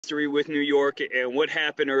history with New York and what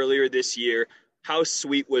happened earlier this year. How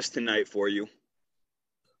sweet was tonight for you?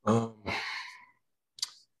 Um,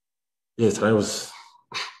 yeah, tonight was.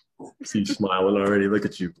 See you smiling already. Look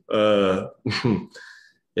at you.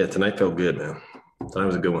 Yeah, tonight felt good, man. Tonight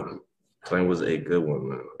was a good one. Tonight was a good one,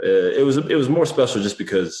 man. It was more special just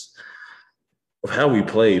because of how we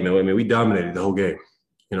played, man. I mean, we dominated the whole game.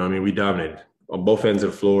 We dominated on both ends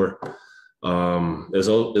of the floor. It was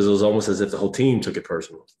almost as if the whole team took it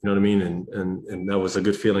personal. You know what I mean? And that was a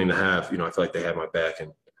good feeling to have. I feel like they had my back,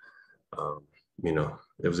 and um,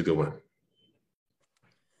 it was a good one.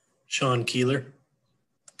 Sean Keeler.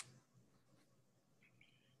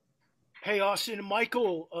 Hey, Austin,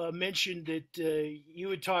 Michael mentioned that you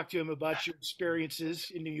had talked to him about your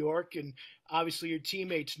experiences in New York, and obviously your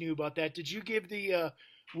teammates knew about that. Did you give the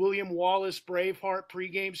William Wallace Braveheart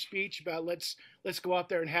pregame speech about let's go out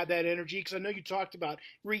there and have that energy? Because I know you talked about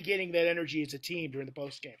regaining that energy as a team during the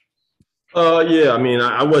postgame. Yeah. I mean,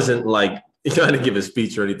 I wasn't like trying to give a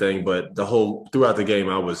speech or anything, but throughout the game,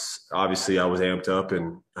 I was amped up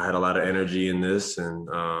and I had a lot of energy in this, and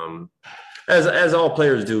as all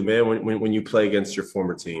players do, man, when you play against your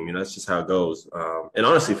former team, that's just how it goes. And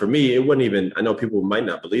honestly, for me, it wasn't even, I know people might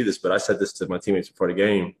not believe this, but I said this to my teammates before the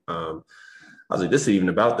game. I was like, this is even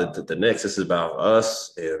about the Knicks. This is about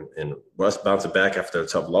us and us bouncing back after a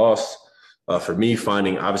tough loss. For me,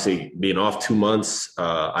 obviously being off 2 months,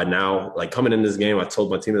 I now, like coming in this game, I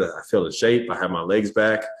told my team that I feel in shape. I have my legs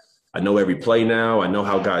back. I know every play now. I know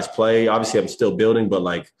how guys play. Obviously, I'm still building, but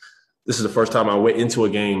like, this is the first time I went into a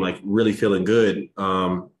game like really feeling good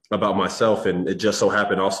about myself, and it just so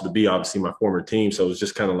happened also to be obviously my former team. So it was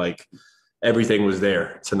just kind of like everything was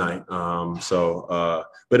there tonight.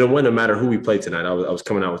 But it wouldn't matter who we played tonight. I was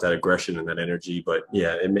coming out with that aggression and that energy. But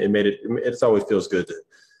yeah, it always feels good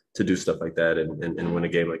to do stuff like that and win a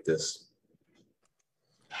game like this.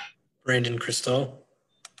 Brandon Cristal.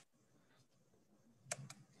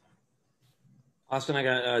 Austin, I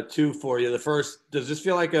got two for you. The first, does this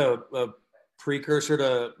feel like a precursor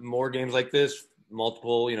to more games like this,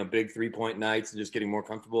 multiple, big 3-point nights, and just getting more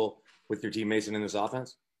comfortable with your teammates and in this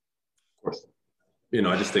offense? Of course.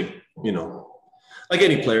 I just think, like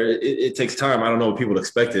any player, it takes time. I don't know what people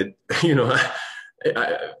expected. I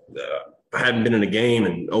hadn't been in a game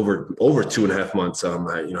in over 2.5 months. I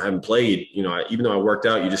haven't played. Even though I worked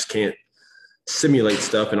out, you just can't simulate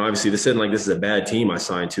stuff. And obviously this isn't like this is a bad team I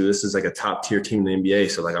signed to. This is like a top tier team in the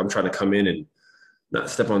NBA. So like I'm trying to come in and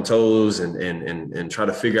not step on toes and try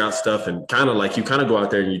to figure out stuff, and kind of like you kind of go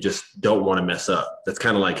out there and you just don't want to mess up. That's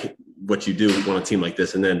kind of like what you do on a team like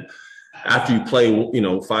this. And then after you play,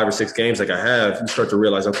 5 or 6 games like I have, you start to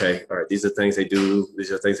realize, okay, all right, these are the things they do,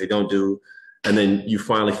 these are the things they don't do. And then you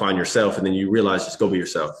finally find yourself, and then you realize just go be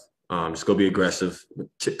yourself. Just go be aggressive.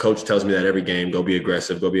 Coach tells me that every game, go be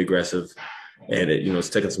aggressive. And it's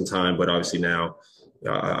taking some time, but obviously now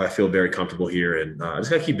I feel very comfortable here, and I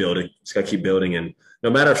just got to keep building. And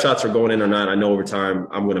no matter if shots are going in or not, I know over time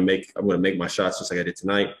I'm going to make my shots just like I did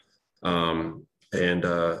tonight.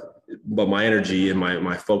 But my energy and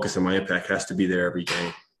my focus and my impact has to be there every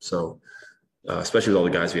game. So especially with all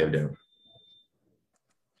the guys we have down.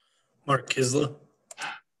 Mark Kisla.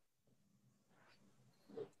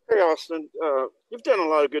 Hey, Austin, you've done a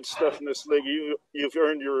lot of good stuff in this league. You've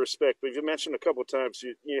earned your respect, but you mentioned a couple of times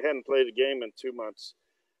you hadn't played a game in 2 months.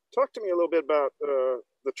 Talk to me a little bit about the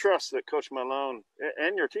trust that Coach Malone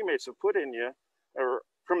and your teammates have put in you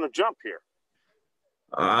from the jump here.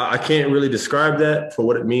 I can't really describe that for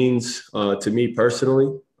what it means to me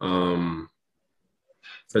personally,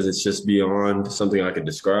 because it's just beyond something I could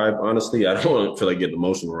describe. Honestly, I don't feel like getting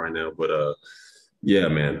emotional right now, but yeah,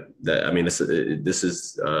 man. This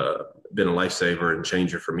has been a lifesaver and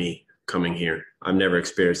changer for me coming here. I've never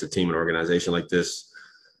experienced a team and organization like this.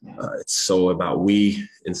 It's so about we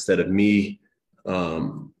instead of me.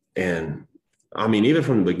 And I mean, even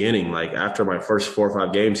from the beginning, like after my first 4 or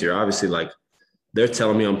 5 games here, obviously, like they're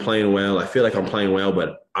telling me I'm playing well. I feel like I'm playing well,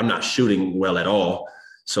 but I'm not shooting well at all.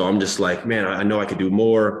 So I'm just like, man, I know I could do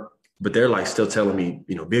more. But they're like still telling me,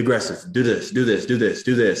 be aggressive, do this, do this, do this,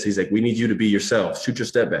 do this. He's like, we need you to be yourself. Shoot your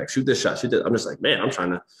step back, shoot this shot, shoot this. I'm just like, man, I'm trying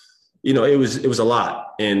to, it was a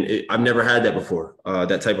lot. And I've never had that before,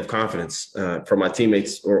 that type of confidence from my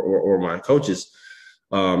teammates or my coaches.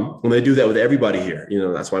 When they do that with everybody here,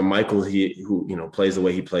 that's why Michael, who plays the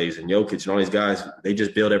way he plays, and Jokic and all these guys, they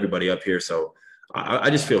just build everybody up here. So I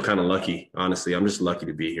just feel kind of lucky, honestly. I'm just lucky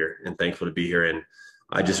to be here and thankful to be here. And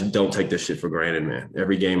I just don't take this shit for granted, man.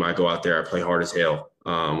 Every game I go out there, I play hard as hell.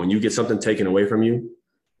 When you get something taken away from you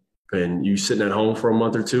and you sitting at home for a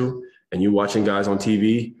month or two and you watching guys on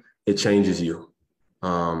TV, it changes you.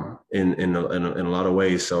 in a lot of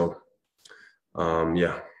ways. So,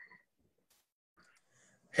 yeah.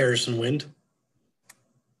 Harrison Wind.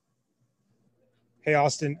 Hey,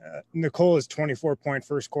 Austin, Nicola's 24-point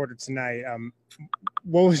first quarter tonight.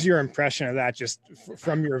 What was your impression of that just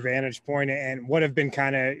from your vantage point, and what have been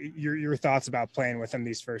kind of your thoughts about playing with him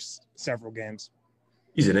these first several games?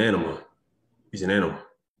 He's an animal. He's an animal.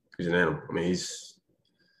 He's an animal. I mean, he's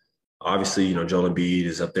obviously, you know, Joel Embiid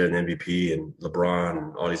is up there in the MVP and LeBron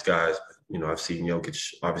and all these guys. You know, I've seen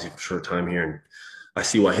Jokic obviously for a short time here, and I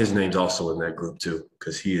see why his name's also in that group too,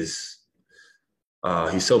 because he's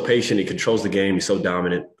so patient. He controls the game. He's so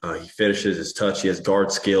dominant. He finishes his touch. He has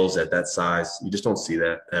guard skills at that size. You just don't see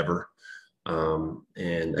that ever.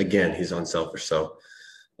 And again, he's unselfish. So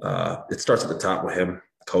it starts at the top with him,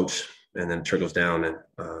 coach, and then trickles down. And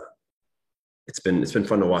it's been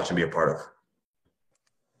fun to watch and be a part of.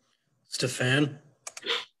 Stefan.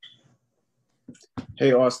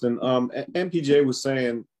 Hey, Austin. MPJ was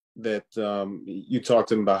saying that you talked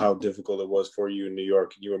to him about how difficult it was for you in New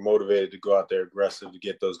York, and you were motivated to go out there aggressive to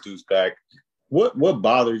get those dudes back. What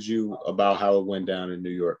bothered you about how it went down in New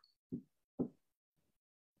York? It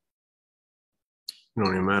don't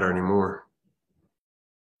even matter anymore.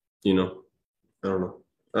 You know, I don't know.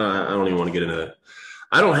 I don't even want to get into that.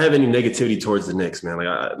 I don't have any negativity towards the Knicks, man.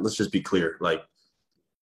 Like, let's just be clear. Like,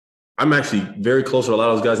 I'm actually very close with a lot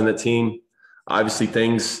of those guys on that team. Obviously,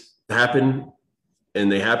 things happen,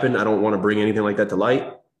 and they happen. I don't want to bring anything like that to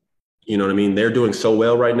light. You know what I mean? They're doing so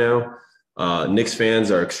well right now. Knicks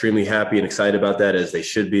fans are extremely happy and excited about that, as they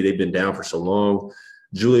should be. They've been down for so long.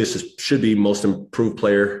 Julius should be most improved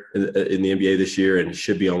player in the NBA this year, and he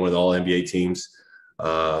should be on one of the all-NBA teams.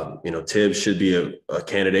 You know, Tibbs should be a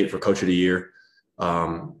candidate for Coach of the Year.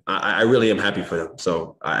 I really am happy for them.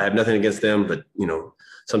 So I have nothing against them, but, you know,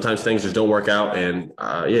 sometimes things just don't work out. And,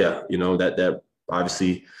 yeah, you know, that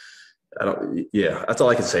obviously – that's all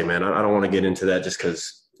I can say, man. I don't want to get into that just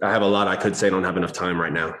because I have a lot I could say. I don't have enough time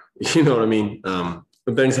right now. You know what I mean?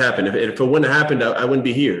 But things happen. If it wouldn't have happened, I wouldn't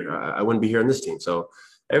be here. I wouldn't be here on this team. So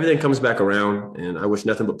everything comes back around, and I wish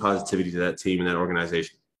nothing but positivity to that team and that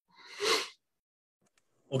organization.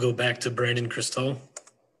 We'll go back to Brandon Cristal.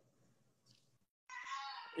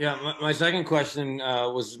 Yeah, my second question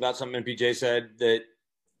was about something MPJ said, that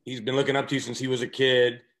he's been looking up to you since he was a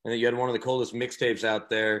kid, and that you had one of the coldest mixtapes out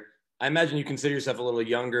there. I imagine you consider yourself a little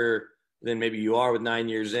younger than maybe you are with 9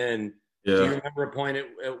 years in. Yeah. Do you remember a point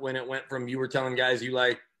when it went from you were telling guys you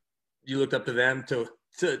looked up to them to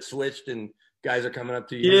it switched and guys are coming up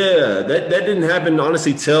to you? Yeah, that didn't happen,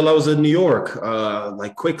 honestly, till I was in New York.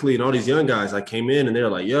 Like, quickly, and all these young guys, I came in and they're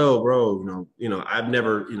like, yo, bro, you know,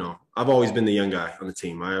 I've always been the young guy on the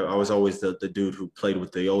team. I was always the dude who played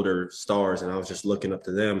with the older stars, and I was just looking up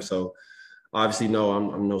to them. So obviously, no,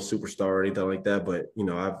 I'm no superstar or anything like that, but, you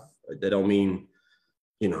know, that don't mean,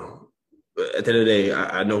 you know, at the end of the day,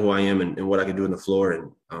 I know who I am and what I can do on the floor.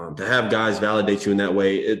 And to have guys validate you in that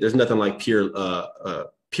way, there's nothing like peer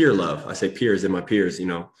love. I say peers in my peers, you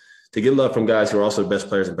know, to get love from guys who are also the best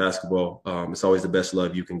players in basketball. It's always the best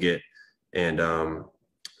love you can get. And,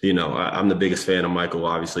 you know, I'm the biggest fan of Michael.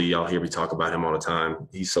 Obviously, y'all hear me talk about him all the time.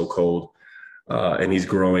 He's so cold and he's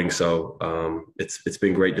growing. So it's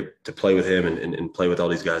been great to play with him and play with all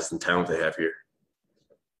these guys and talent they have here.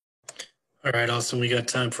 All right, Austin, we got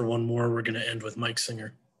time for one more. We're going to end with Mike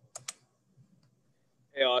Singer.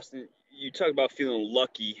 Hey, Austin, you talk about feeling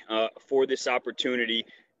lucky for this opportunity.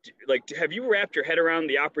 Like, have you wrapped your head around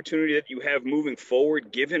the opportunity that you have moving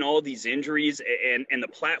forward, given all these injuries and the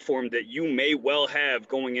platform that you may well have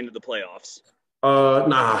going into the playoffs?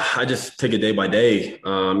 Nah, I just take it day by day. You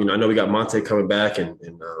know, I know we got Monte coming back and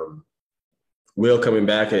Will coming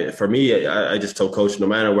back. For me, I just told Coach, no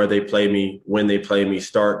matter where they play me, when they play me,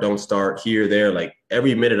 start, don't start, here, there, like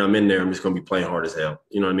every minute I'm in there, I'm just going to be playing hard as hell.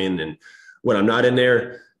 You know what I mean? And when I'm not in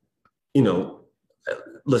there, you know,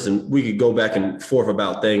 listen, we could go back and forth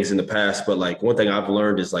about things in the past, but like one thing I've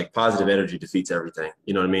learned is like positive energy defeats everything.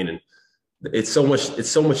 You know what I mean? And it's so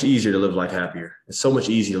much easier to live life happier. It's so much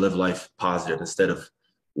easier to live life positive instead of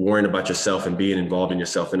worrying about yourself and being involved in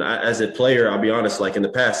yourself. And as a player, I'll be honest, like in the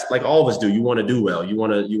past, like all of us do, you want to do well. You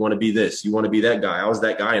want to be this, you want to be that guy. I was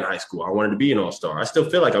that guy in high school. I wanted to be an all-star. I still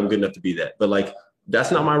feel like I'm good enough to be that, but like,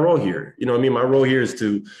 that's not my role here. You know what I mean? My role here is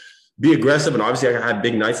to be aggressive. And obviously I have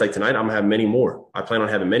big nights like tonight. I'm gonna have many more. I plan on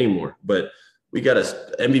having many more, but we got a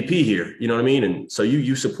MVP here. You know what I mean? And so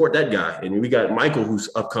you support that guy, and we got Michael who's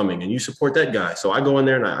upcoming, and you support that guy. So I go in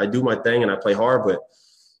there and I do my thing and I play hard, but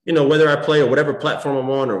you know, whether I play or whatever platform I'm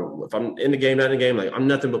on, or if I'm in the game, not in the game, like I'm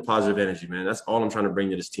nothing but positive energy, man. That's all I'm trying to bring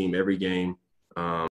to this team every game.